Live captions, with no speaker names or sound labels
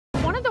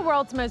One of the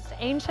world's most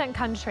ancient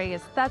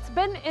countries that's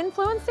been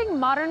influencing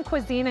modern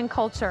cuisine and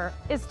culture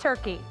is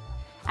Turkey.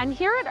 And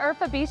here at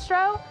Urfa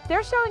Bistro,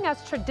 they're showing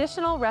us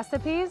traditional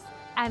recipes,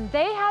 and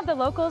they have the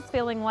locals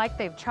feeling like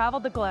they've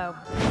traveled the globe.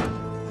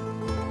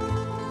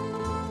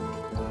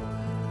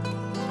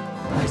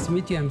 Nice to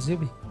meet you, I'm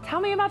Zubi. Tell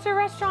me about your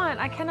restaurant.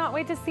 I cannot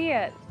wait to see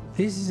it.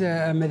 This is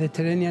a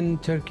Mediterranean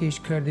Turkish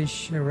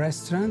Kurdish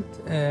restaurant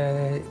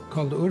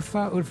called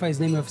Urfa. Urfa is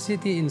the name of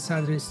city in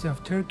southern city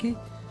of Turkey.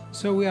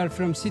 So we are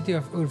from city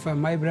of Urfa.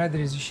 My brother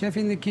is a chef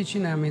in the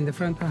kitchen. I'm in the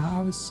front of the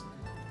house.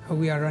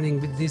 We are running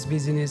this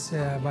business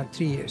about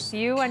 3 years.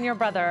 You and your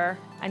brother,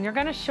 and you're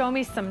gonna show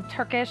me some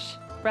Turkish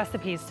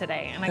recipes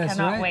today, and I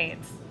cannot wait.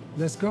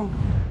 Let's go.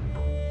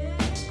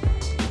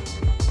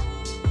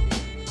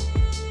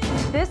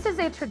 This is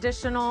a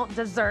traditional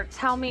dessert.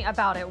 Tell me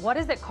about it. What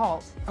is it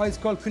called? Oh, it's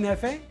called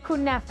kunefe.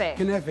 Kunefe.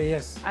 Kunefe,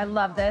 yes. I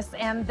love this.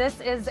 And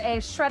this is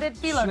a shredded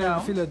phyllo dough.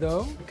 Phyllo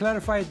dough,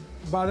 clarified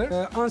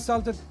butter,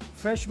 unsalted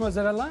fresh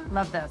mozzarella.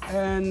 Love this.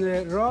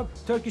 And raw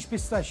Turkish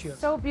pistachio.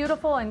 So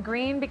beautiful and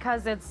green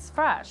because it's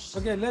fresh.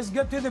 Okay, let's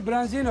get to the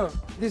branzino.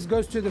 This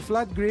goes to the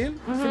flat grill,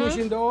 finish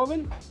in the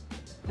oven,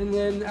 and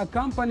then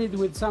accompanied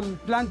with some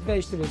plant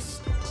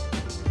vegetables.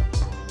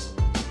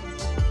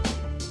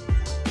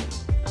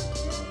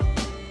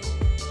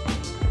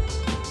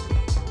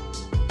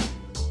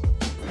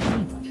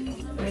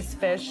 This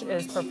fish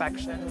is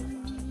perfection.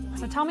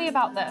 So tell me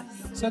about this.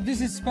 So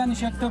this is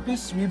Spanish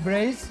octopus. We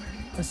braise,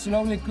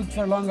 slowly cooked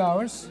for long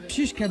hours.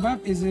 Shish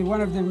kebab is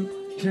one of the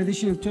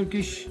traditional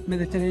Turkish,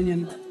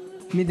 Mediterranean,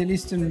 Middle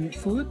Eastern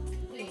food.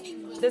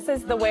 This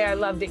is the way I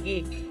love to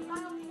eat.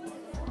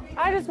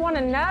 I just want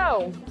to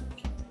know.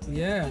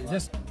 Yeah,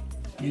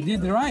 you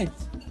did right.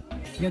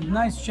 Get a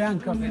nice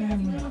chunk of it.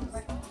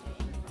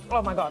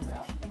 Oh my God.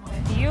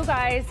 You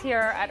guys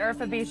here at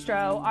Urfa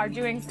Bistro are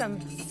doing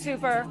some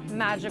super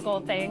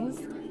magical things.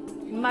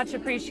 Much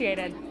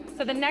appreciated.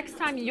 So the next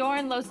time you're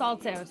in Los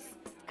Altos,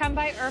 come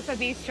by Urfa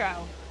Bistro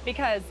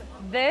because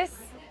this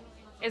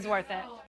is worth it.